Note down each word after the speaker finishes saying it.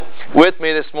with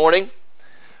me this morning.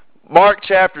 Mark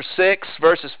chapter 6,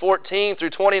 verses 14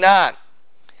 through 29.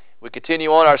 We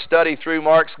continue on our study through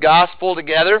Mark's Gospel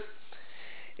together.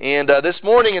 And this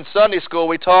morning in Sunday school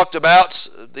we talked about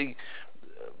the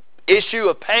issue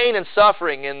of pain and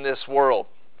suffering in this world,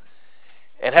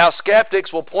 and how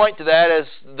skeptics will point to that as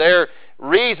their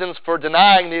reasons for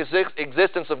denying the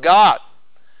existence of God.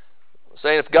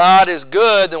 Saying if God is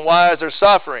good, then why is there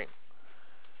suffering?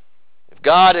 If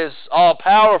God is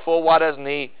all-powerful, why doesn't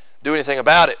He do anything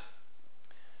about it?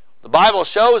 The Bible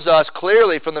shows us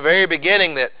clearly from the very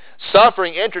beginning that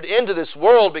suffering entered into this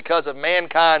world because of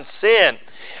mankind's sin,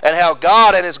 and how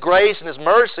God in His grace and His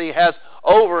mercy has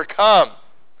overcome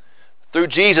through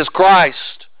Jesus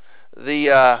Christ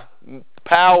the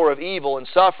power of evil and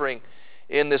suffering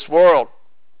in this world.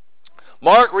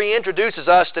 Mark reintroduces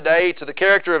us today to the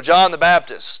character of John the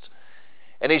Baptist.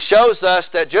 And he shows us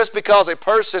that just because a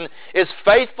person is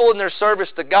faithful in their service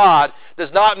to God does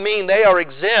not mean they are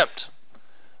exempt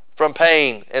from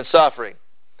pain and suffering.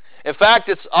 In fact,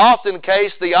 it's often the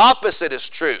case the opposite is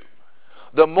true.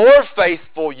 The more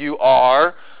faithful you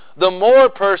are, the more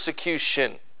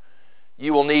persecution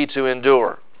you will need to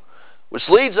endure. Which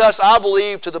leads us, I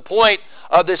believe, to the point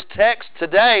of this text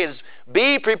today is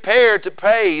be prepared to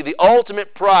pay the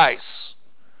ultimate price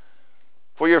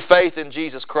for your faith in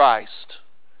Jesus Christ,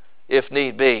 if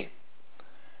need be.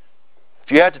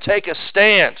 If you have to take a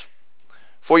stand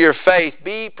for your faith,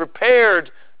 be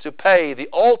prepared to pay the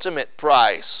ultimate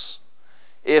price,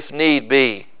 if need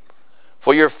be,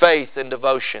 for your faith and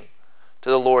devotion to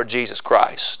the Lord Jesus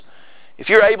Christ. If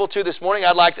you're able to this morning,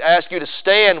 I'd like to ask you to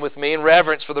stand with me in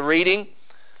reverence for the reading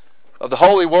of the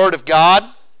Holy Word of God.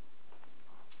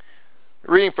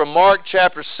 Reading from Mark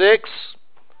chapter 6,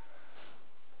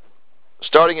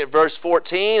 starting at verse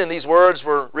 14, and these words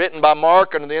were written by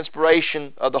Mark under the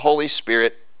inspiration of the Holy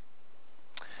Spirit.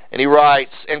 And he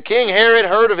writes, "And King Herod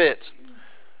heard of it,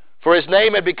 for his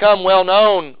name had become well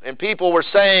known, and people were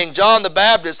saying, 'John the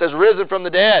Baptist has risen from the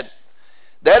dead.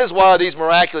 That is why these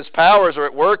miraculous powers are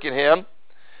at work in him.'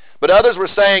 But others were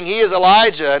saying, 'He is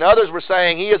Elijah,' and others were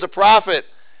saying, 'He is a prophet,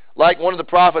 like one of the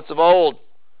prophets of old.'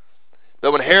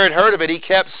 But when Herod heard of it, he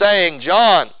kept saying,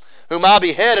 'John, whom I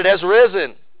beheaded, has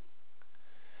risen.'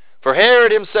 For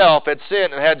Herod himself had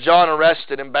sent and had John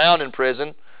arrested and bound in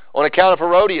prison on account of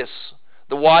Herodias,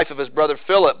 the wife of his brother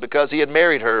Philip, because he had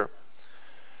married her.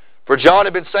 For John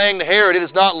had been saying to Herod, 'It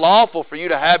is not lawful for you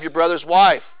to have your brother's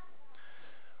wife.'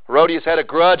 Herodias had a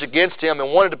grudge against him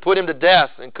and wanted to put him to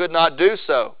death and could not do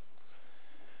so.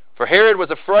 For Herod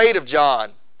was afraid of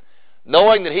John,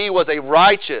 knowing that he was a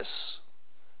righteous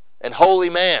and holy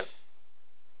man,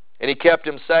 and he kept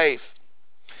him safe.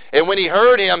 And when he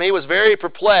heard him, he was very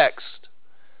perplexed,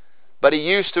 but he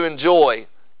used to enjoy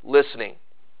listening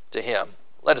to him."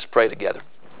 Let us pray together.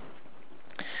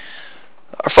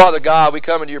 Our Father God, we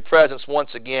come into your presence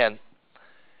once again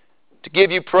to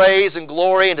give you praise and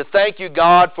glory and to thank you,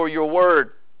 God, for your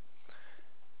word.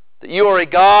 That you are a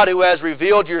God who has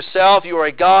revealed yourself. You are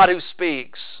a God who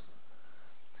speaks.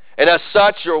 And as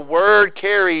such, your word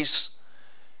carries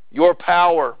your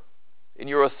power and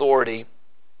your authority.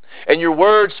 And your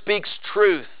word speaks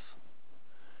truth.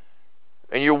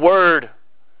 And your word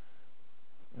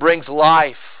brings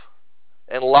life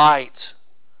and light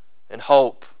and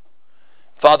hope.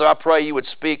 Father, I pray you would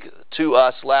speak to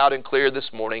us loud and clear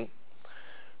this morning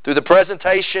through the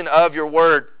presentation of your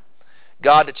word.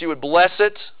 God, that you would bless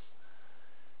it.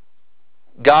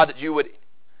 God, that you would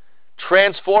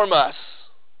transform us.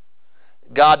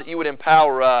 God, that you would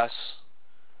empower us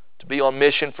to be on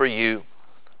mission for you,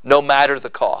 no matter the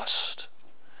cost.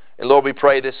 And Lord, we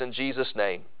pray this in Jesus'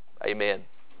 name. Amen.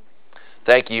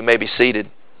 Thank you. You may be seated.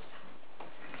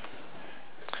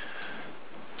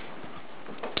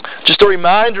 Just a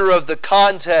reminder of the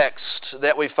context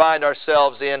that we find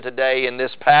ourselves in today in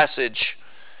this passage.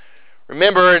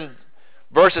 Remember in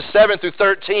verses 7 through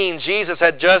 13, Jesus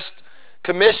had just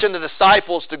commissioned the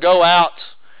disciples to go out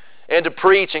and to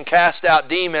preach and cast out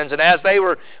demons. And as they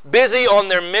were busy on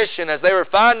their mission, as they were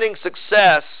finding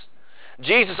success,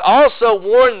 Jesus also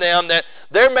warned them that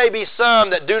there may be some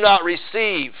that do not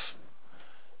receive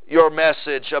your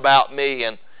message about me.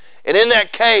 And in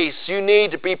that case, you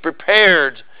need to be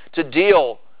prepared to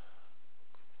deal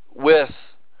with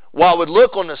what would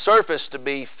look on the surface to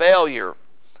be failure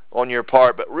on your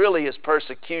part, but really is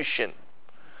persecution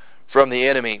from the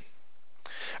enemy.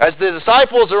 As the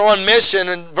disciples are on mission,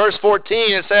 in verse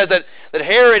 14 it says that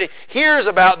Herod hears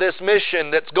about this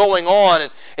mission that's going on,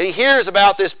 and he hears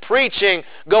about this preaching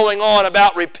going on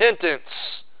about repentance.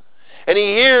 And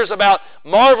he hears about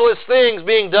marvelous things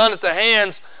being done at the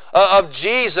hands of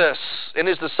Jesus and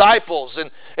his disciples.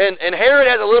 And Herod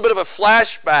has a little bit of a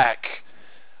flashback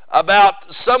about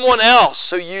someone else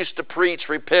who used to preach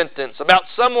repentance, about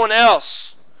someone else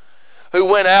who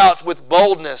went out with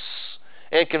boldness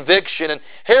and conviction. And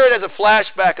Herod has a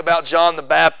flashback about John the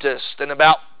Baptist and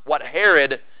about what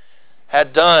Herod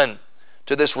had done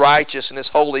to this righteous and this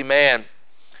holy man.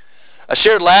 I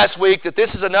shared last week that this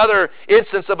is another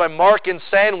instance of a Markan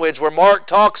sandwich, where Mark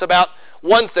talks about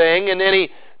one thing and then he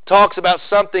talks about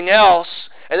something else,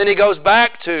 and then he goes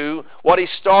back to what he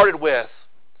started with.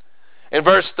 In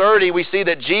verse 30, we see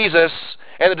that Jesus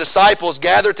and the disciples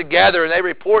gathered together and they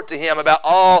report to him about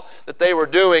all that they were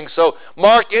doing. So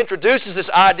Mark introduces this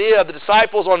idea of the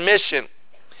disciples on mission.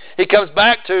 He comes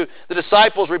back to the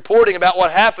disciples reporting about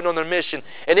what happened on their mission.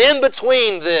 And in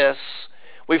between this,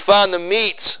 we find the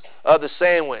meat of the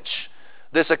sandwich,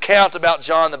 this account about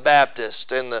John the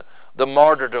Baptist and the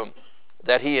martyrdom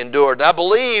that he endured. And I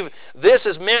believe this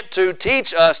is meant to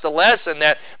teach us the lesson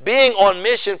that being on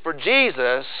mission for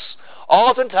Jesus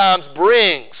oftentimes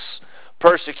brings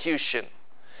persecution.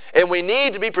 And we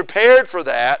need to be prepared for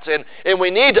that, and we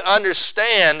need to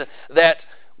understand that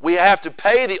we have to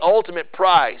pay the ultimate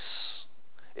price,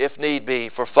 if need be,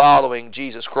 for following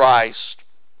Jesus Christ.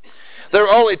 There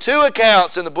are only two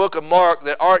accounts in the book of Mark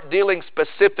that aren't dealing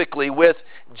specifically with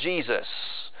Jesus,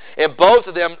 and both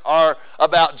of them are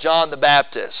about John the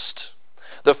Baptist.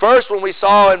 The first one we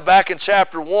saw back in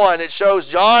chapter 1, it shows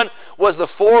John was the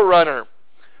forerunner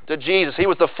to Jesus. He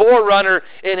was the forerunner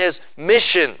in his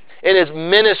mission, in his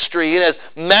ministry, in his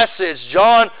message.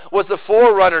 John was the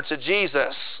forerunner to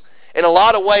Jesus, in a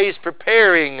lot of ways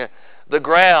preparing the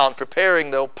ground,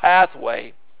 preparing the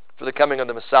pathway for the coming of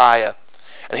the Messiah.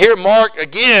 And here Mark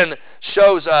again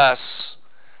shows us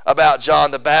about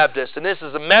John the Baptist. And this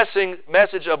is a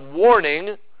message of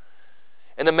warning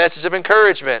and a message of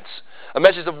encouragement. A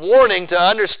message of warning to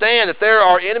understand that there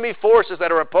are enemy forces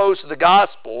that are opposed to the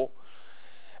gospel,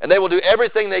 and they will do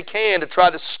everything they can to try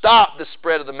to stop the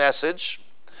spread of the message.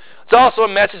 It's also a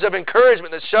message of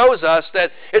encouragement that shows us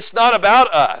that it's not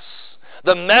about us.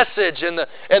 The message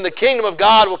and the kingdom of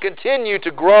God will continue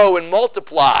to grow and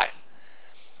multiply.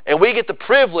 And we get the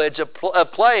privilege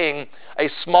of playing a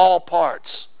small part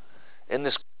in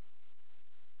this.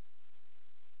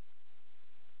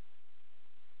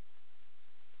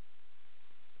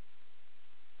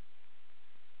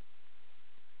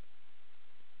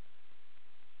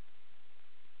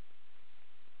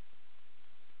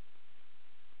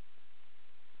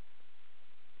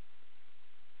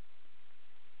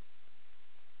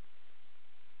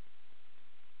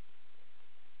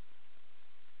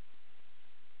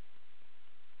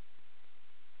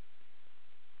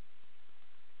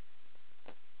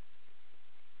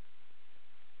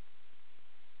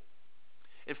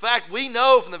 In fact, we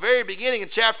know from the very beginning in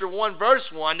chapter 1, verse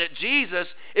 1, that Jesus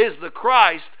is the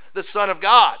Christ, the Son of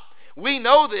God. We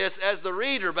know this as the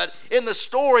reader, but in the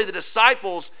story, the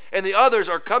disciples and the others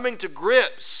are coming to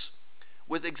grips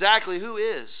with exactly who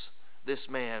is this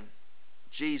man,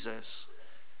 Jesus.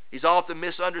 He's often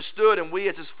misunderstood, and we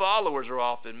as his followers are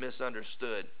often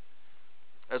misunderstood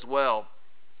as well.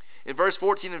 In verse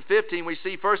 14 and 15, we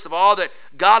see, first of all, that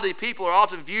godly people are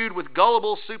often viewed with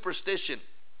gullible superstition.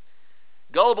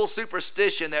 Gullible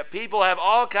superstition, that people have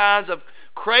all kinds of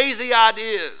crazy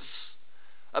ideas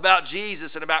about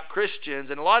Jesus and about Christians,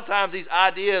 and a lot of times these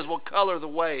ideas will color the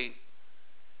way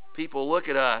people look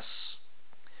at us.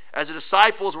 As the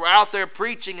disciples were out there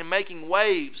preaching and making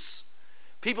waves,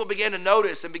 people began to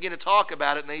notice and begin to talk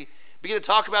about it, and they began to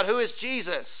talk about who is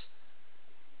Jesus.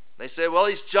 They said, well,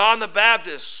 he's John the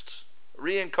Baptist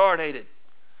reincarnated,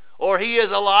 or he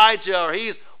is Elijah, or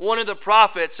he's one of the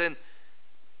prophets. And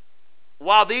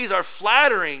while these are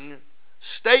flattering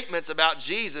statements about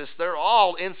Jesus, they're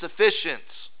all insufficient.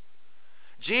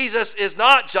 Jesus is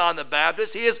not John the Baptist.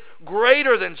 He is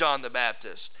greater than John the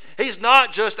Baptist. He's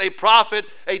not just a prophet,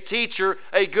 a teacher,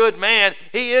 a good man.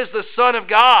 He is the Son of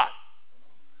God.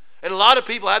 And a lot of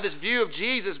people have this view of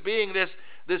Jesus being this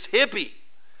hippie.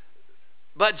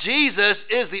 But Jesus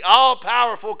is the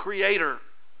all-powerful creator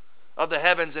of the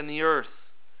heavens and the earth.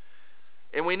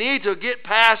 And we need to get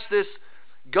past this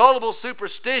gullible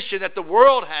superstition that the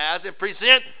world has and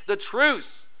present the truth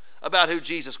about who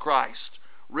Jesus Christ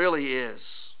really is.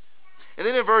 And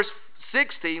then in verse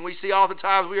 16, we see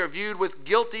oftentimes we are viewed with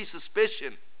guilty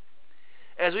suspicion.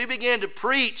 As we begin to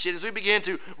preach and as we begin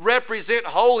to represent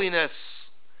holiness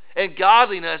and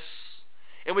godliness,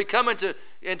 and we come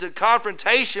into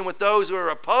confrontation with those who are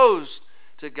opposed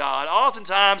to God,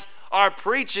 oftentimes our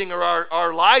preaching or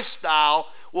our lifestyle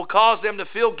will cause them to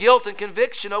feel guilt and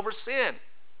conviction over sin.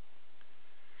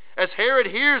 As Herod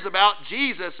hears about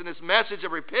Jesus and his message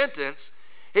of repentance,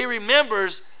 he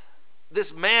remembers this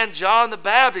man John the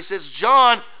Baptist. He says,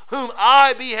 John, whom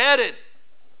I beheaded.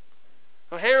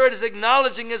 So Herod is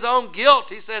acknowledging his own guilt.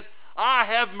 He says, I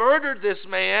have murdered this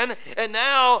man, and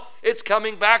now it's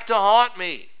coming back to haunt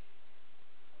me.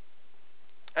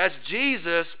 As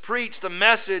Jesus preached the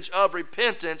message of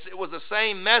repentance, it was the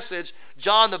same message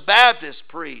John the Baptist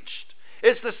preached.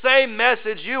 It's the same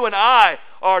message you and I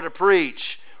are to preach.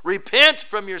 Repent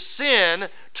from your sin,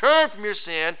 turn from your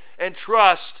sin, and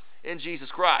trust in Jesus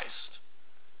Christ.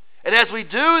 And as we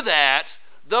do that,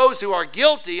 those who are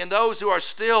guilty and those who are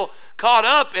still caught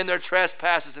up in their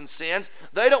trespasses and sins,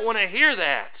 they don't want to hear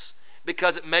that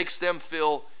because it makes them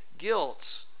feel guilt.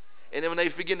 And then when they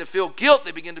begin to feel guilt,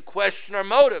 they begin to question our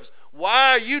motives.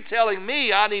 Why are you telling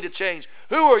me I need to change?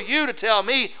 Who are you to tell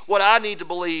me what I need to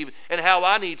believe and how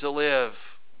I need to live?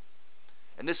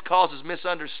 And this causes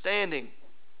misunderstanding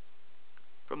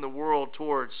from the world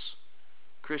towards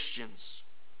Christians.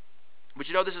 But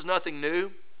you know, this is nothing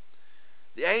new.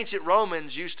 The ancient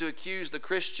Romans used to accuse the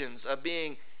Christians of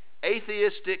being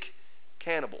atheistic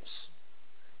cannibals.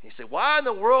 You say, why in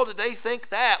the world did they think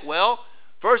that? Well,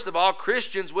 first of all,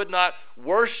 Christians would not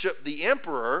worship the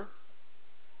emperor,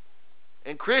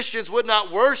 and Christians would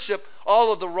not worship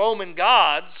all of the Roman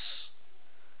gods,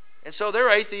 and so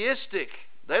they're atheistic.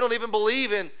 They don't even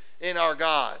believe in our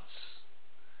gods.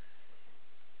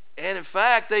 And in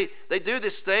fact, they do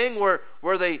this thing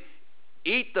where they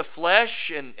eat the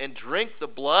flesh and drink the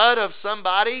blood of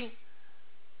somebody.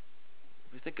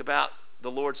 We think about the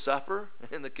Lord's Supper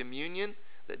and the communion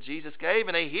that Jesus gave,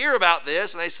 and they hear about this,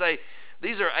 and they say,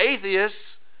 these are atheists,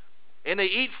 and they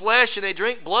eat flesh and they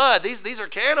drink blood. These are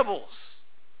cannibals.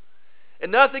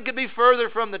 And nothing could be further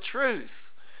from the truth.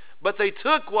 But they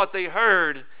took what they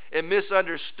heard and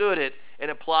misunderstood it and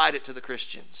applied it to the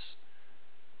Christians.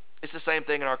 It's the same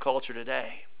thing in our culture today.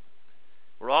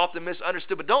 We're often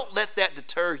misunderstood, but don't let that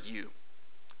deter you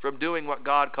from doing what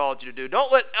God called you to do.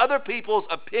 Don't let other people's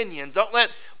opinions, don't let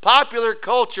popular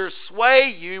culture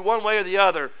sway you one way or the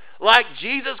other. Like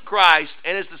Jesus Christ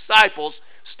and His disciples,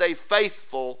 stay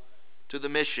faithful to the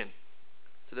mission,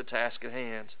 to the task at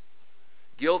hand.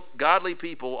 Godly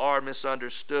people are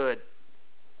misunderstood.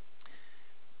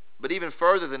 But even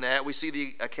further than that, we see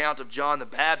the account of John the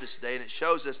Baptist today, and it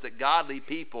shows us that godly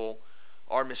people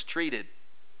are mistreated.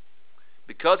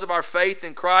 Because of our faith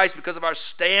in Christ, because of our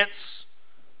stance,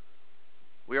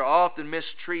 we are often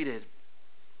mistreated.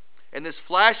 And this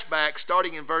flashback,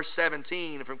 starting in verse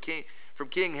 17 from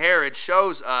King Herod,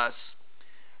 shows us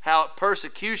how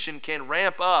persecution can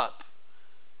ramp up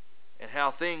and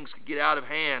how things can get out of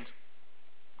hand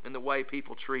in the way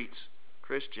people treat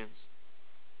Christians.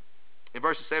 In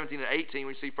verses 17 and 18,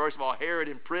 we see, first of all, Herod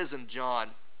imprisoned John.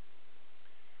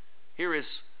 Here is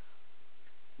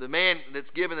the man that's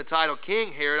given the title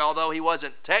King Herod, although he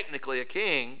wasn't technically a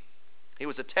king, he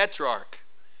was a tetrarch.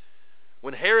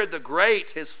 When Herod the Great,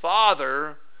 his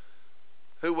father,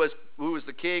 who was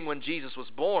the king when Jesus was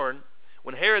born,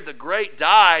 when Herod the Great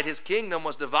died, his kingdom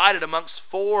was divided amongst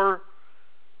 4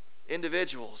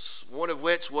 individuals, one of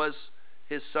which was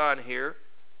his son here,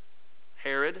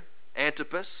 Herod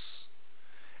Antipas.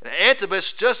 And Antipas,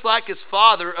 just like his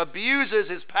father, abuses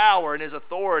his power and his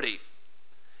authority.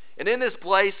 And in this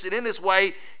place, and in this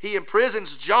way, he imprisons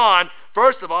John,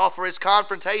 first of all, for his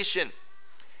confrontation.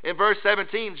 In verse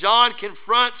 17, John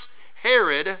confronts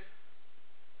Herod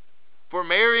for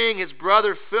marrying his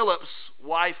brother Philip's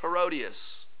wife Herodias.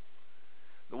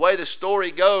 The way the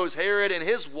story goes, Herod and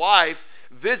his wife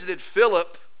visited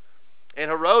Philip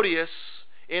and Herodias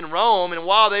in Rome, and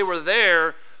while they were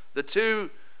there, the two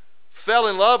fell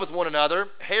in love with one another.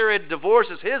 Herod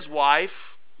divorces his wife.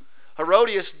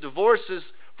 Herodias divorces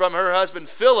from her husband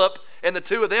Philip, and the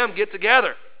two of them get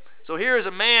together. So here is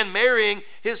a man marrying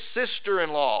his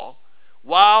sister-in-law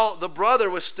while the brother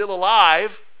was still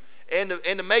alive. And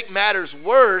to make matters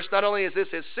worse, not only is this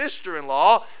his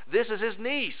sister-in-law, this is his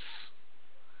niece.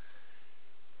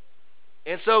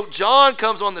 And so John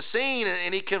comes on the scene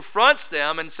and he confronts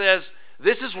them and says,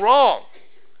 this is wrong.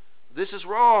 This is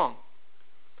wrong.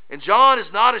 And John is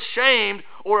not ashamed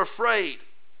or afraid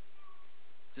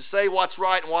to say what's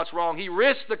right and what's wrong. He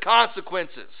risked the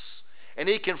consequences. And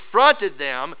he confronted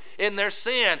them in their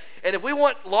sin. And if we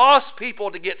want lost people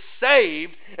to get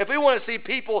saved, if we want to see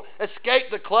people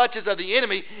escape the clutches of the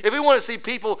enemy, if we want to see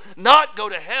people not go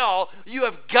to hell, you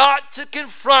have got to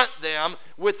confront them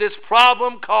with this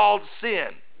problem called sin.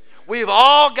 We've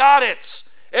all got it.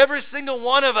 Every single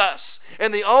one of us.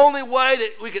 And the only way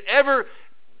that we could ever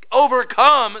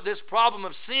overcome this problem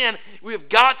of sin, we've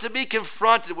got to be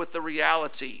confronted with the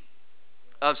reality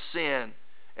of sin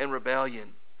and rebellion.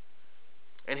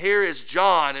 And here is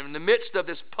John in the midst of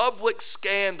this public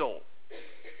scandal.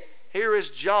 Here is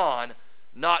John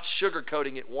not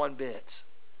sugarcoating it one bit,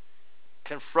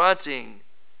 confronting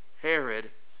Herod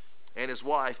and his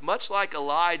wife, much like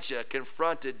Elijah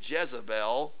confronted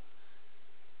Jezebel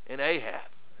and Ahab.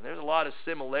 And there's a lot of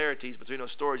similarities between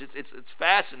those stories. It's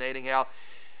fascinating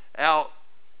how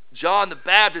John the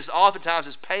Baptist oftentimes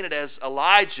is painted as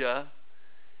Elijah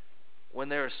when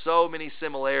there are so many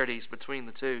similarities between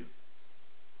the two.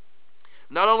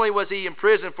 Not only was he in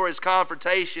prison for his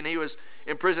confrontation, he was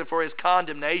in prison for his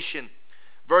condemnation.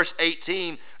 Verse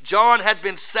 18, John had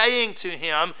been saying to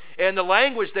him, and the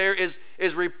language there is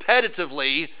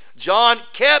repetitively, John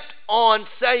kept on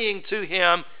saying to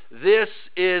him, this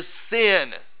is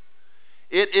sin.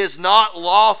 It is not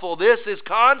lawful. This is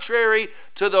contrary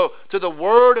to the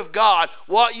Word of God.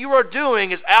 What you are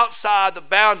doing is outside the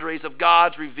boundaries of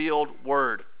God's revealed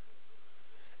Word.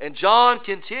 And John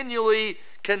continually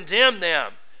condemned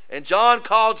them. And John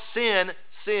called sin,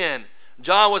 sin.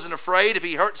 John wasn't afraid if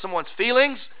he hurt someone's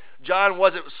feelings. John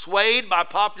wasn't swayed by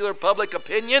popular public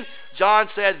opinion. John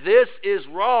said, this is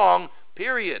wrong,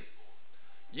 period.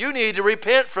 You need to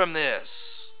repent from this.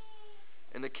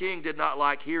 And the king did not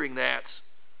like hearing that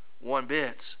one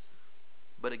bit.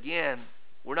 But again,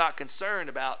 we're not concerned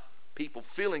about people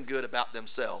feeling good about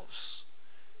themselves.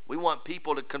 We want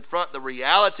people to confront the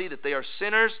reality that they are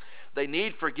sinners, they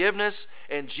need forgiveness,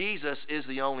 and Jesus is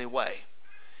the only way.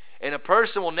 And a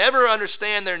person will never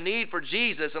understand their need for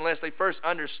Jesus unless they first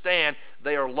understand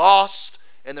they are lost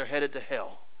and they're headed to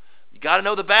hell. You got to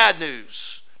know the bad news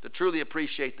to truly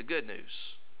appreciate the good news.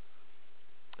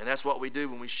 And that's what we do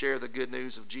when we share the good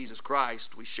news of Jesus Christ.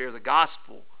 We share the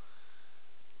gospel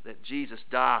that Jesus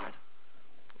died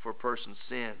for a person's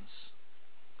sins.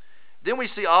 Then we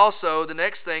see also the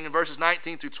next thing in verses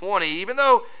 19 through 20. Even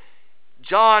though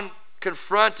John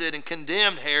confronted and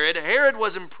condemned Herod, Herod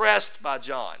was impressed by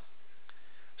John.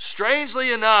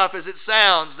 Strangely enough, as it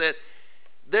sounds, that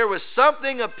there was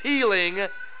something appealing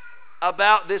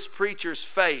about this preacher's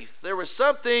faith. There was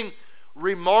something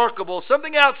remarkable,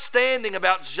 something outstanding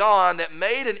about John that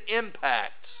made an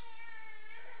impact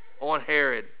on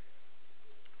Herod.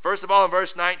 First of all, in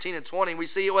verse 19 and 20, we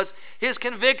see it was his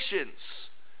convictions.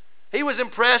 He was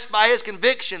impressed by his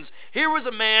convictions. Here was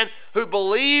a man who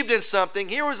believed in something.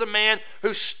 Here was a man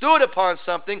who stood upon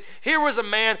something. Here was a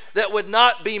man that would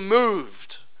not be moved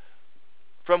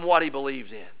from what he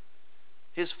believed in.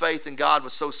 His faith in God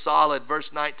was so solid. Verse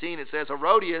 19, it says,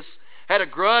 Herodias had a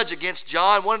grudge against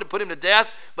John, wanted to put him to death,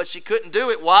 but she couldn't do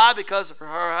it. Why? Because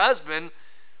her husband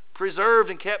preserved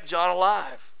and kept John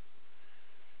alive.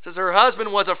 It says her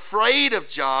husband was afraid of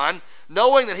John,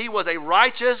 knowing that he was a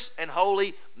righteous and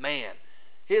holy man.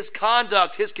 His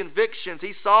conduct, his convictions,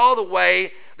 he saw the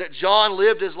way that John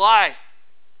lived his life.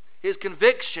 His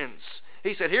convictions.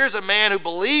 He said, here's a man who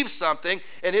believes something,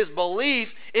 and his belief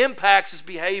impacts his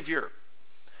behavior.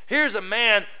 Here's a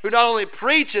man who not only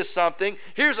preaches something,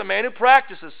 here's a man who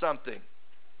practices something.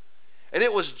 And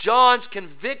it was John's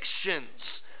convictions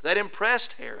that impressed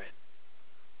Herod.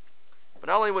 But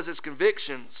not only was his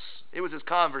convictions, it was his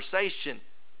conversation.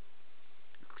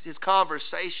 His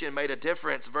conversation made a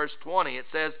difference. Verse 20, it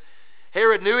says,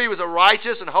 Herod knew he was a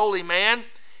righteous and holy man.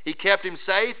 He kept him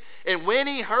safe. And when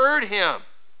he heard him,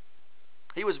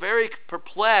 he was very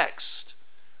perplexed.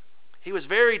 He was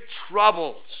very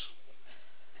troubled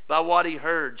by what he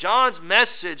heard. John's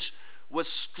message was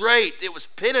straight. It was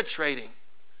penetrating.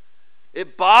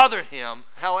 It bothered him.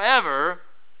 However,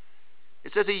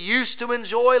 it says he used to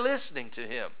enjoy listening to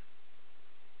him.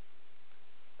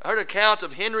 I heard an account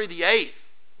of Henry VIII.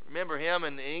 Remember him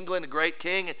in England, a great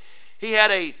king? He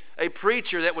had a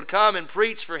preacher that would come and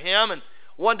preach for him. And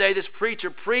one day this preacher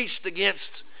preached against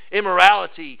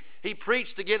immorality. He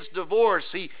preached against divorce.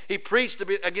 He preached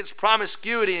against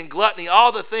promiscuity and gluttony.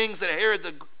 All the things that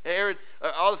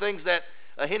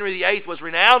Henry VIII was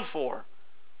renowned for.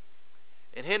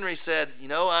 And Henry said,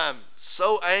 I'm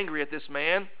so angry at this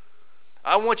man.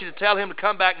 I want you to tell him to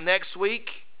come back next week.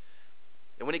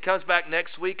 And when he comes back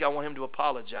next week, I want him to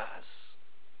apologize.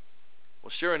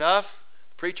 Well, sure enough,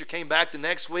 the preacher came back the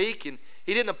next week and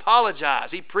he didn't apologize.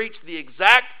 He preached the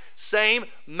exact same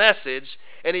message,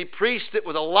 and he preached it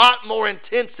with a lot more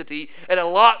intensity and a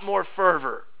lot more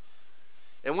fervor.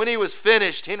 And when he was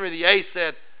finished, Henry VIII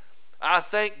said, I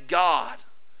thank God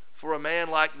for a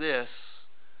man like this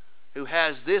who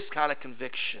has this kind of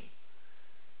conviction.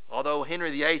 Although Henry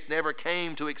VIII never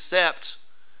came to accept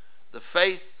the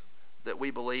faith that we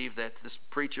believe that this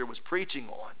preacher was preaching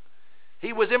on,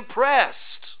 he was impressed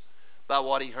by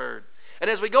what he heard. And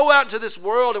as we go out into this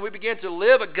world and we begin to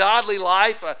live a godly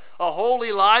life, a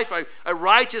holy life, a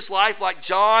righteous life like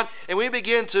John, and we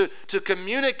begin to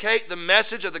communicate the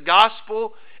message of the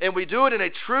gospel, and we do it in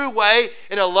a true way,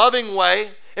 in a loving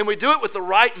way, and we do it with the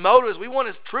right motives, we want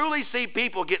to truly see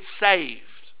people get saved.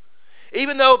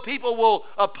 Even though people will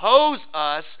oppose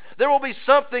us, there will be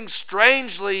something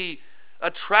strangely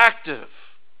attractive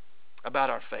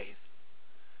about our faith.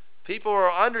 People will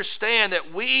understand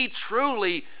that we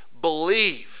truly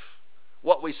believe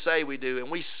what we say we do, and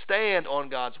we stand on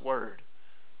God's Word.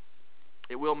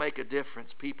 It will make a difference.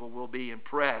 People will be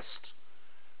impressed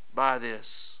by this.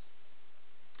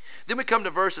 Then we come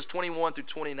to verses 21 through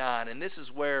 29, and this is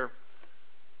where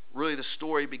really the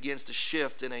story begins to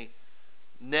shift in a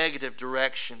negative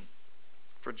direction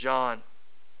for John.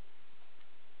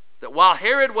 That while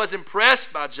Herod was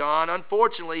impressed by John,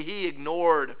 unfortunately he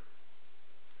ignored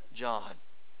John.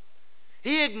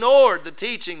 He ignored the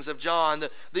teachings of John,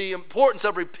 the importance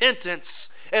of repentance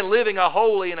and living a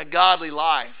holy and a godly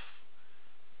life.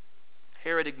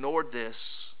 Herod ignored this.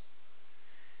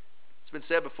 It's been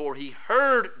said before, he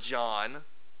heard John,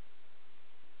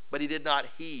 but he did not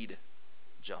heed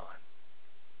John,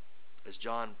 as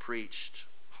John preached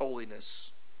holiness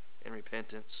and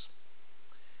repentance.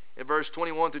 In verse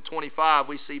 21 through 25,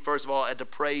 we see, first of all, a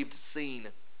depraved scene.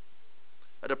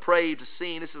 A depraved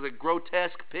scene. This is a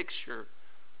grotesque picture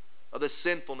of the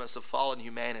sinfulness of fallen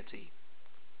humanity.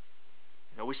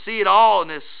 We see it all in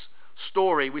this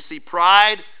story. We see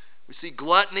pride, we see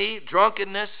gluttony,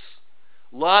 drunkenness,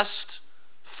 lust,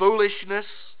 foolishness,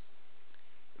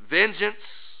 vengeance,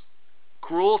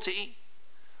 cruelty.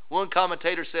 One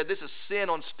commentator said this is sin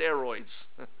on steroids.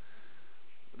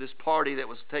 This party that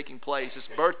was taking place, this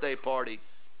birthday party.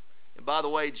 And by the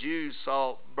way, Jews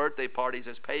saw birthday parties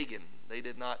as pagan. They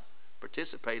did not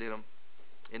participate in them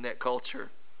in that culture.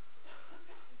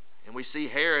 And we see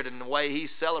Herod in the way he's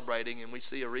celebrating, and we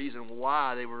see a reason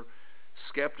why they were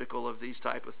skeptical of these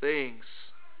type of things.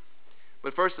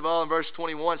 But first of all, in verse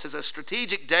 21, it says, a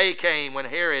strategic day came when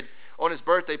Herod, on his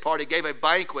birthday party, gave a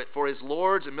banquet for his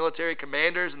lords and military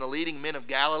commanders and the leading men of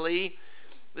Galilee.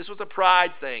 This was a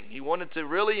pride thing. He wanted to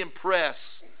really impress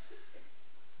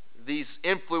these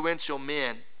influential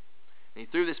men. And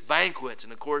he threw this banquet,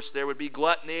 and of course there would be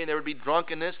gluttony and there would be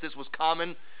drunkenness. This was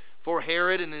common for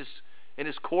Herod and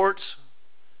his courts.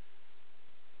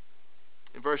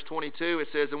 In verse 22 it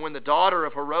says, and when the daughter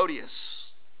of Herodias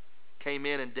came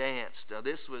in and danced. Now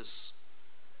this was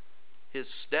his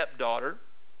stepdaughter.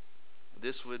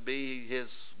 This would be his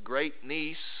great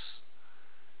niece,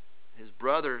 his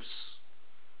brother's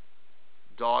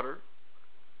daughter.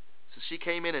 So she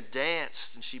came in and danced,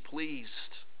 and she pleased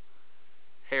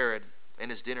Herod and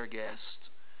his dinner guest.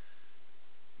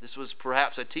 This was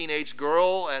perhaps a teenage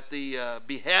girl at the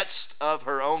behest of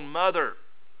her own mother,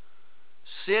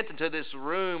 sent into this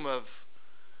room of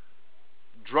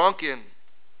drunken,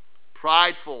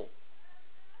 prideful,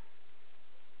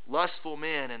 lustful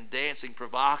men and dancing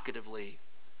provocatively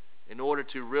in order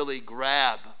to really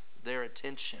grab their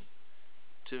attention,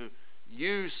 to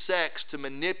use sex to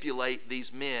manipulate these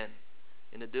men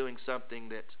into doing something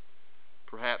that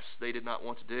perhaps they did not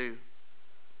want to do.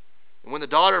 And when the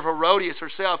daughter of Herodias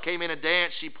herself came in and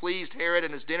danced, she pleased Herod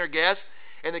and his dinner guests.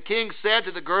 And the king said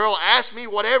to the girl, ask me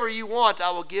whatever you want, I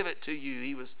will give it to you.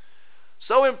 He was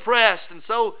so impressed and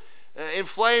so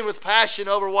inflamed with passion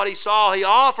over what he saw, he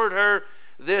offered her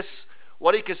this,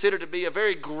 what he considered to be a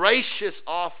very gracious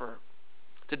offer,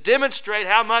 to demonstrate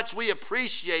how much we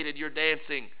appreciated your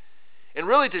dancing, and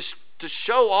really to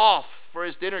show off for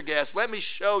his dinner guests. Let me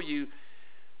show you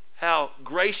how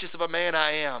gracious of a man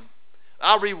I am.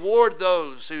 I'll reward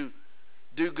those who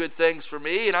do good things for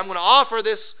me, and I'm going to offer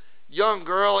this young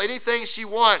girl anything she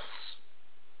wants.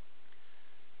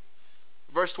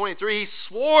 Verse 23, he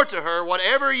swore to her,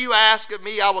 whatever you ask of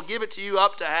me, I will give it to you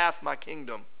up to half my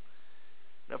kingdom.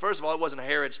 Now, first of all, it wasn't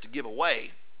Herod's to give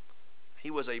away. He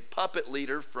was a puppet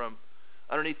leader from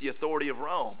underneath the authority of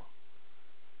Rome.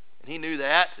 And he knew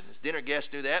that, and his dinner guests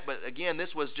knew that. But again,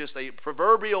 this was just a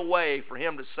proverbial way for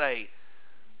him to say,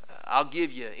 I'll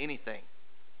give you anything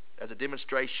as a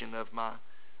demonstration of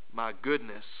my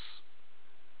goodness.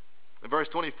 In verse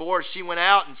 24, she went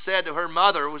out and said to her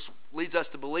mother, which leads us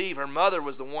to believe her mother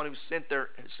was the one who sent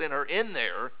her in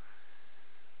there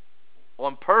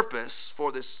on purpose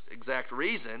for this exact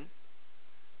reason.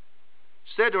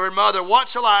 She said to her mother, what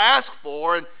shall I ask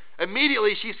for? And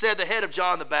immediately she said, the head of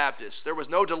John the Baptist. There was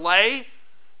no delay.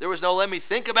 There was no let me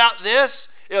think about this.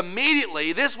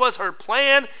 Immediately, this was her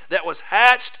plan that was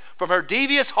hatched from her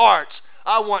devious heart.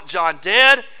 I want John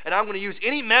dead, and I'm going to use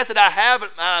any method I have at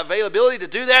my availability to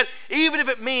do that, even if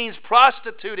it means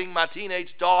prostituting my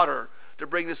teenage daughter to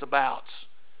bring this about.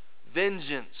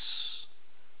 Vengeance.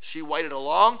 She waited a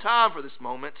long time for this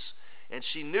moment, and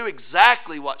she knew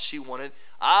exactly what she wanted.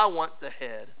 I want the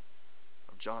head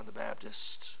of John the Baptist.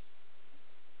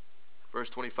 Verse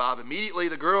 25, immediately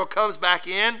the girl comes back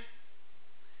in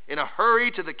a hurry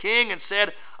to the king and said,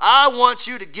 I want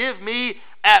you to give me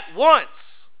at once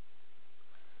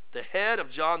the head of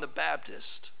John the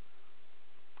Baptist,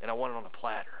 and I want it on a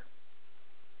platter.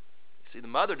 See, the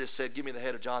mother just said, give me the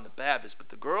head of John the Baptist, but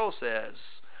the girl says,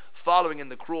 following in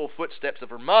the cruel footsteps of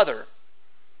her mother,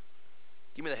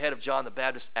 give me the head of John the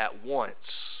Baptist at once,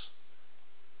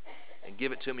 and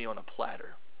give it to me on a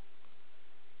platter.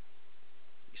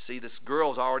 You see, this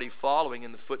girl's already following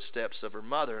in the footsteps of her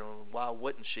mother, and why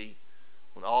wouldn't she,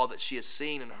 when all that she has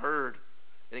seen and heard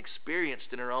and experienced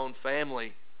in her own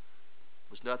family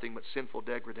was nothing but sinful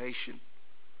degradation?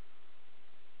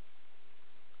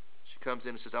 She comes in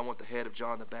and says, I want the head of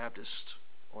John the Baptist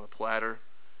on a platter.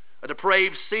 A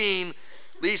depraved scene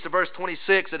leads to verse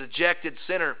 26, a dejected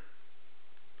sinner.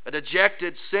 A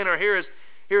dejected sinner. Here is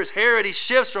Herod. He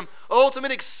shifts from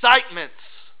ultimate excitement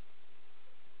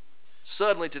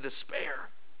suddenly to despair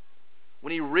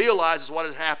when he realizes what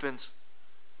had happened.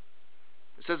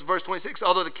 It says in verse 26,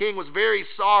 although the king was very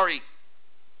sorry,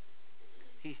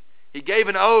 he gave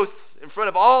an oath in front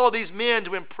of all of these men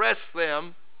to impress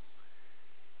them,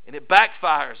 and it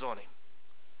backfires on him.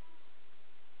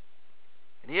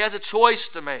 And he has a choice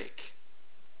to make.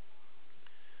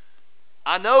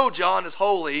 I know John is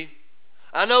holy.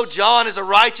 I know John is a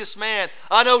righteous man.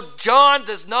 I know John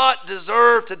does not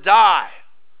deserve to die.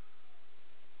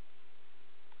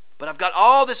 But I've got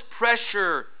all this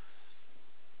pressure,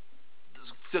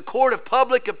 the court of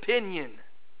public opinion.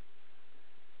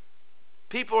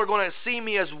 People are going to see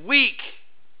me as weak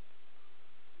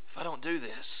if I don't do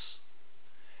this.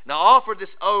 Now, I offered this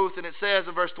oath, and it says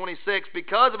in verse 26,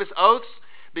 because of his oaths,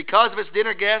 because of his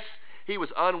dinner guests, he was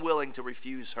unwilling to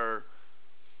refuse her.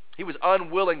 He was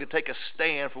unwilling to take a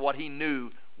stand for what he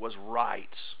knew was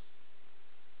right.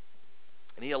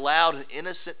 And he allowed an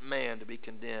innocent man to be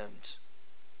condemned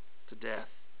to death.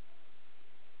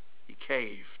 He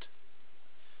caved.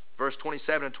 Verse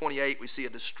 27 and 28, we see a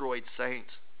destroyed saint.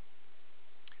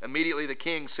 Immediately the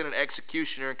king sent an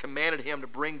executioner and commanded him to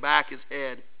bring back his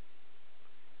head.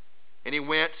 And he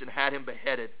went and had him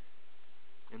beheaded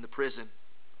in the prison,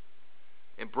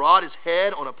 and brought his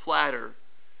head on a platter,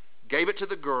 gave it to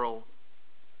the girl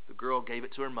gave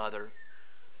it to her mother,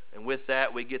 and with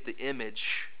that we get the image,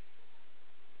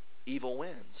 evil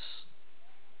wins.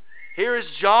 Here is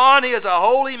John. He is a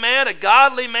holy man, a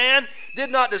godly man, did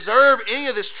not deserve any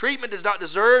of this treatment, does not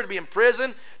deserve to be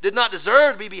imprisoned, did not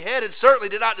deserve to be beheaded, certainly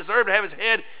did not deserve to have his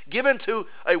head given to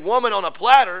a woman on a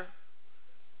platter,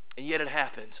 and yet it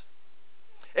happened.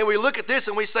 And we look at this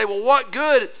and we say, well, what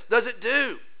good does it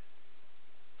do?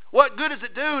 What good does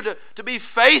it do to be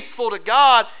faithful to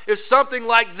God if something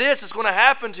like this is going to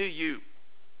happen to you?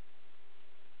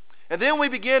 And then we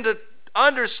begin to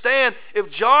understand,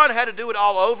 if John had to do it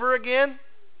all over again,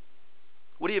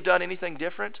 would he have done anything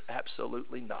different?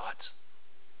 Absolutely not.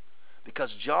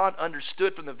 Because John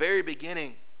understood from the very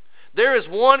beginning, there is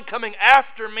one coming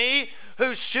after me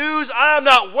whose shoes I am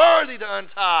not worthy to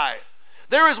untie.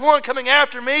 There is one coming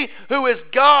after me who is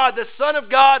God, the Son of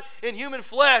God in human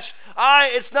flesh.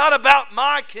 It's not about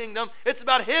my kingdom, it's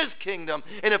about His kingdom.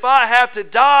 And if I have to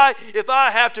die, if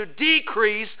I have to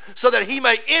decrease so that He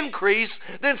may increase,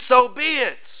 then so be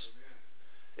it.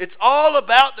 It's all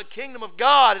about the kingdom of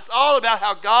God. It's all about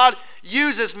how God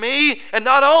uses me, and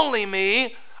not only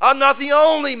me. I'm not the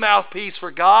only mouthpiece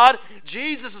for God.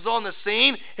 Jesus is on the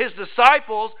scene. His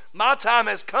disciples, my time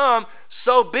has come,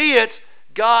 so be it.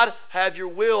 God, have your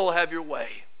will, have your way.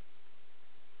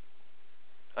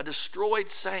 A destroyed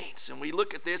saint. And we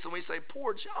look at this and we say,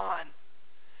 poor John.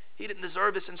 He didn't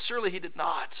deserve this, and surely he did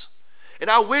not. And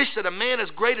I wish that a man as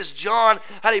great as John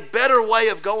had a better way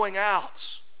of going out.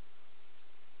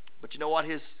 But you know what?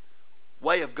 His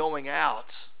way of going out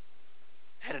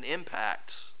had an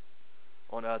impact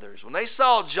on others. When they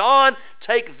saw John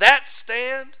take that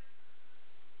stand,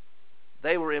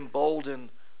 they were emboldened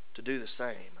to do the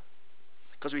same.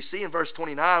 Because we see in verse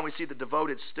 29, we see the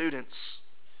devoted students.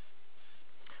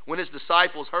 When his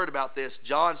disciples heard about this,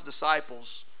 John's disciples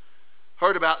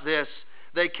heard about this,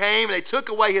 they came and they took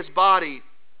away his body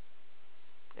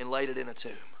and laid it in a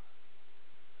tomb.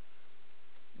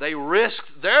 They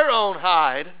risked their own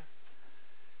hide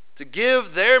to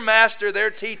give their master,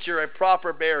 their teacher, a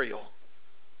proper burial.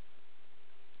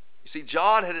 You see,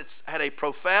 John had a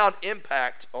profound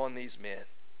impact on these men.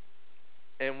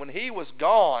 And when he was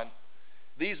gone,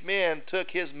 these men took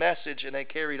his message and they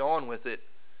carried on with it.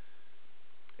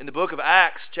 In the book of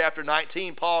Acts, chapter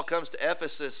 19, Paul comes to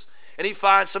Ephesus and he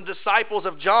finds some disciples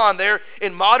of John there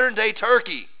in modern-day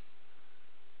Turkey.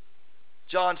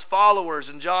 John's followers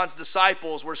and John's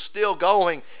disciples were still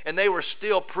going and they were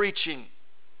still preaching.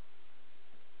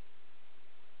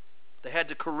 They had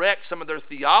to correct some of their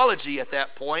theology at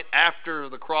that point after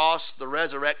the cross, the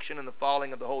resurrection, and the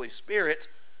falling of the Holy Spirit.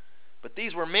 But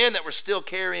these were men that were still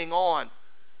carrying on.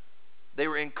 They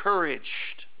were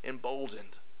encouraged,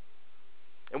 emboldened.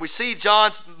 And we see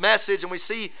John's message and we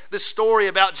see this story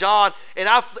about John, and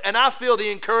I feel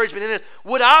the encouragement in it.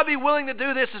 Would I be willing to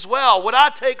do this as well? Would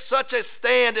I take such a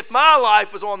stand if my life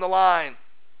was on the line?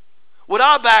 Would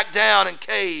I back down and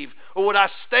cave? Or would I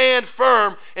stand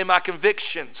firm in my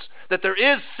convictions that there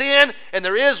is sin and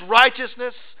there is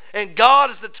righteousness and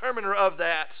God is the determiner of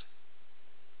that?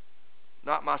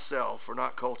 Not myself or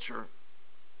not culture.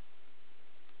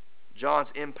 John's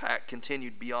impact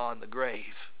continued beyond the grave.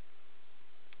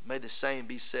 May the same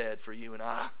be said for you and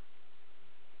I.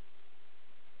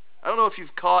 I don't know if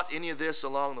you've caught any of this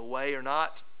along the way or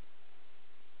not.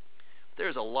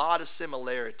 There's a lot of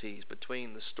similarities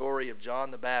between the story of John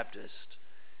the Baptist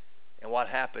and what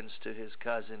happens to his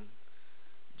cousin,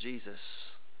 Jesus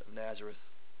of Nazareth.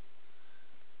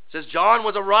 It says John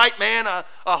was a right man, a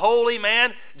holy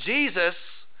man. Jesus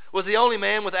was the only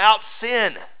man without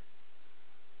sin.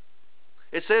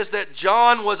 It says that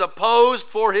John was opposed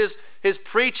for his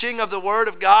preaching of the Word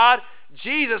of God.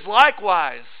 Jesus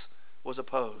likewise was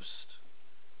opposed.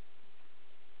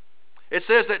 It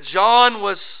says that John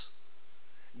was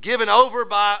given over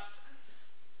by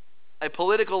a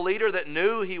political leader that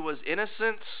knew he was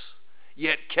innocent,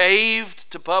 yet caved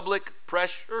to public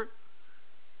pressure.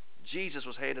 Jesus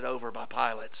was handed over by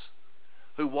Pilate,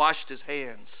 who washed his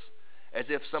hands as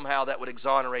if somehow that would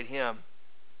exonerate him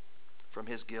from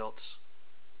his guilt.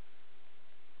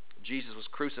 Jesus was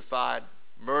crucified,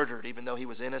 murdered, even though he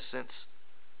was innocent.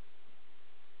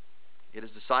 Yet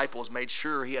his disciples made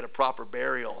sure he had a proper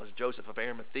burial, as Joseph of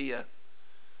Arimathea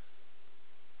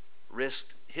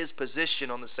risked his position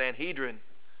on the Sanhedrin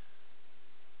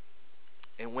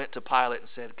and went to Pilate and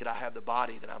said, "Could I have the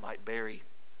body that I might bury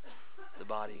the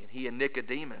body?" And he and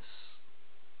Nicodemus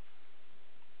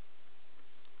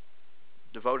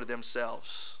devoted themselves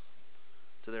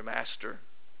to their master.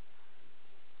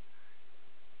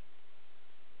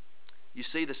 You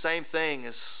see, the same thing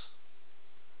is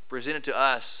presented to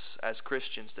us as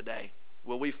Christians today.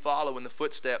 Will we follow in the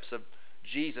footsteps of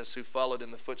Jesus, who followed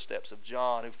in the footsteps of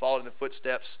John, who followed in the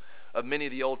footsteps of many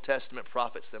of the Old Testament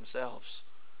prophets themselves?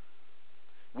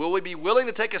 Will we be willing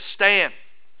to take a stand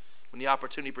when the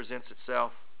opportunity presents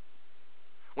itself?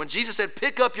 When Jesus said,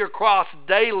 "Pick up your cross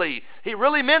daily," he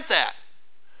really meant that.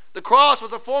 The cross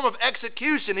was a form of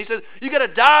execution. He said, you got to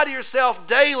die to yourself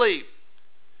daily.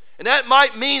 And that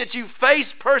might mean that you face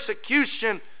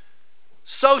persecution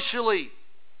socially.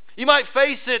 You might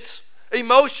face it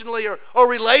emotionally or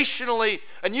relationally.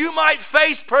 And you might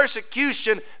face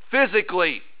persecution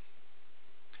physically.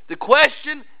 The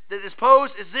question that is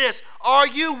posed is this: are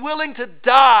you willing to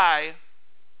die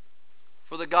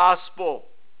for the gospel?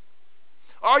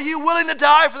 Are you willing to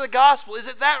die for the gospel? Is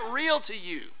it that real to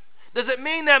you? Does it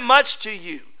mean that much to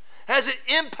you? Has it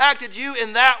impacted you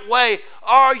in that way?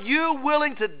 Are you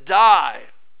willing to die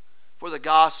for the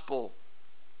gospel?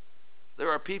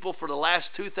 There are people for the last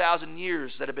 2,000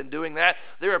 years that have been doing that.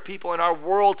 There are people in our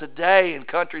world today, in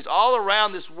countries all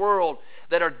around this world,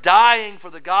 that are dying for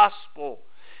the gospel.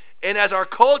 And as our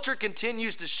culture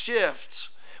continues to shift,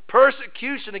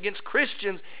 persecution against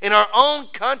Christians in our own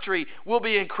country will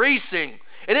be increasing.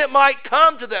 And it might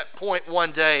come to that point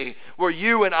one day where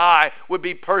you and I would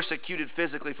be persecuted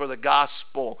physically for the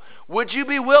gospel. Would you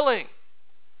be willing?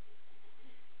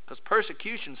 Because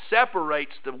persecution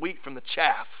separates the wheat from the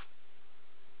chaff.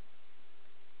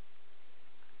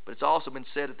 But it's also been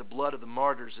said that the blood of the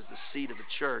martyrs is the seed of the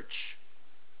church.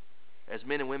 As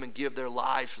men and women give their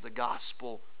lives for the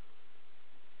gospel,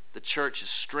 the church is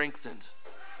strengthened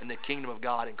and the kingdom of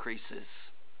God increases.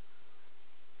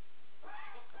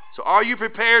 So are you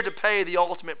prepared to pay the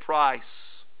ultimate price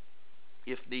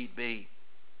if need be?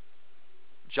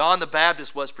 John the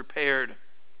Baptist was prepared.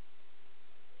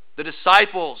 The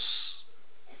disciples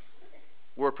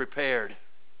were prepared.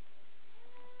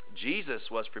 Jesus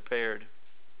was prepared.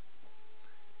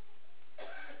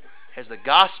 Has the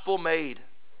gospel made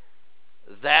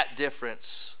that difference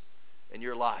in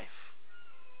your life?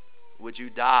 Would you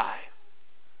die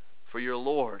for your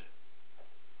Lord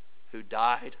who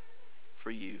died for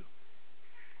you?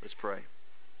 Let's pray.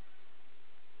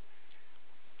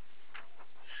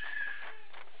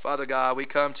 Father God, we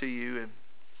come to you in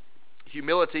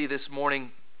humility this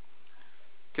morning,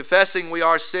 confessing we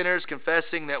are sinners,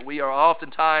 confessing that we are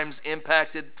oftentimes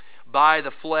impacted by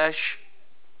the flesh,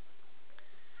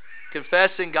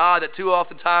 confessing, God, that too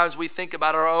oftentimes we think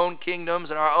about our own kingdoms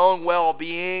and our own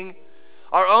well-being,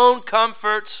 our own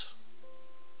comforts.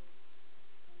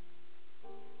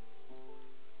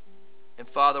 And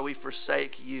Father, we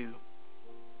forsake you.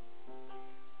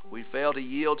 We fail to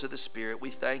yield to the Spirit.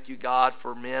 We thank you, God,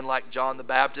 for men like John the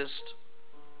Baptist,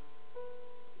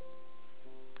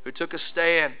 who took a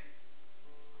stand.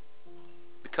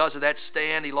 Because of that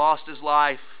stand, he lost his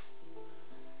life.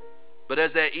 But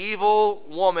as that evil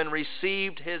woman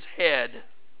received his head,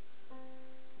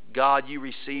 God, you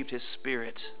received his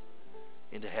spirit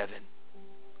into heaven.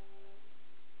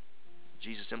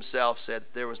 Jesus himself said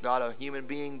there was not a human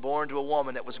being born to a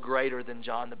woman that was greater than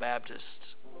John the Baptist.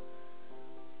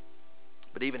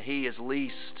 But even he is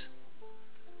least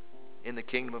in the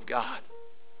kingdom of God.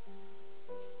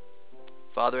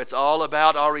 Father, it's all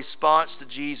about our response to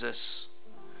Jesus.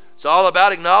 It's all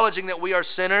about acknowledging that we are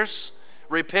sinners,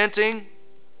 repenting,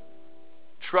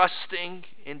 trusting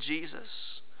in Jesus,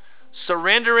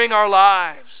 surrendering our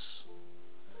lives,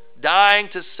 dying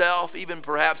to self,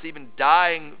 perhaps even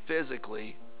dying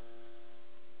physically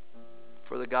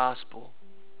for the gospel.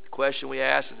 The question we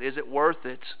ask is it worth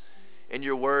it? And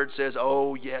your word says,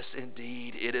 oh yes,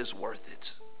 indeed, it is worth it.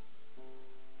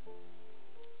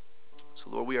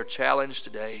 So Lord, we are challenged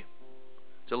today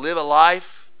to live a life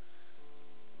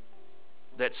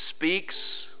that speaks,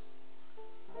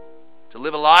 to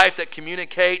live a life that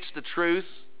communicates the truth,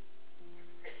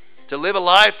 to live a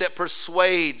life that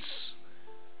persuades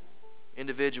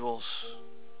individuals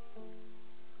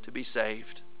to be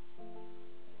saved.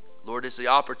 Lord, it's the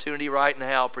opportunity right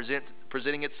now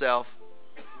presenting itself.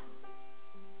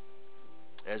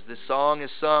 As this song is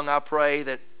sung, I pray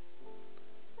that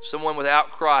someone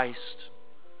without Christ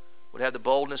would have the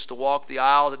boldness to walk the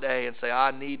aisle today and say,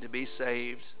 I need to be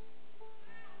saved.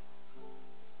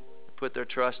 Put their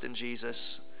trust in Jesus.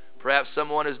 Perhaps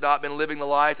someone has not been living the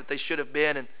life that they should have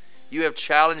been, and you have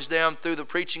challenged them through the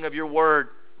preaching of your word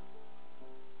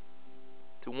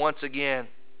to once again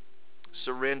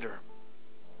surrender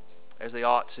as they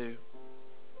ought to.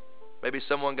 Maybe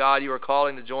someone, God, you are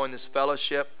calling to join this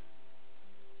fellowship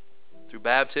through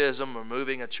baptism or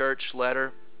moving a church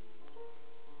letter.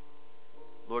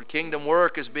 Lord, kingdom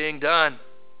work is being done.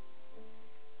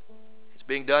 It's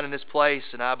being done in this place,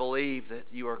 and I believe that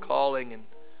you are calling and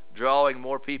drawing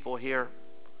more people here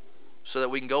so that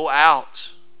we can go out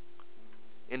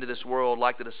into this world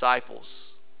like the disciples,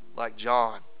 like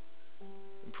John,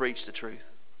 and preach the truth.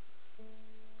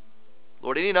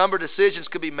 Lord, any number of decisions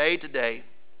could be made today,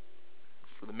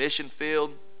 from the mission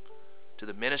field to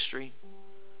the ministry.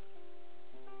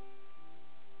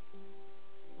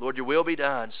 Lord, your will be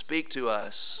done. Speak to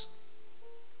us.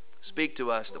 Speak to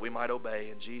us that we might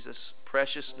obey. In Jesus'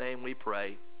 precious name we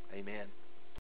pray. Amen.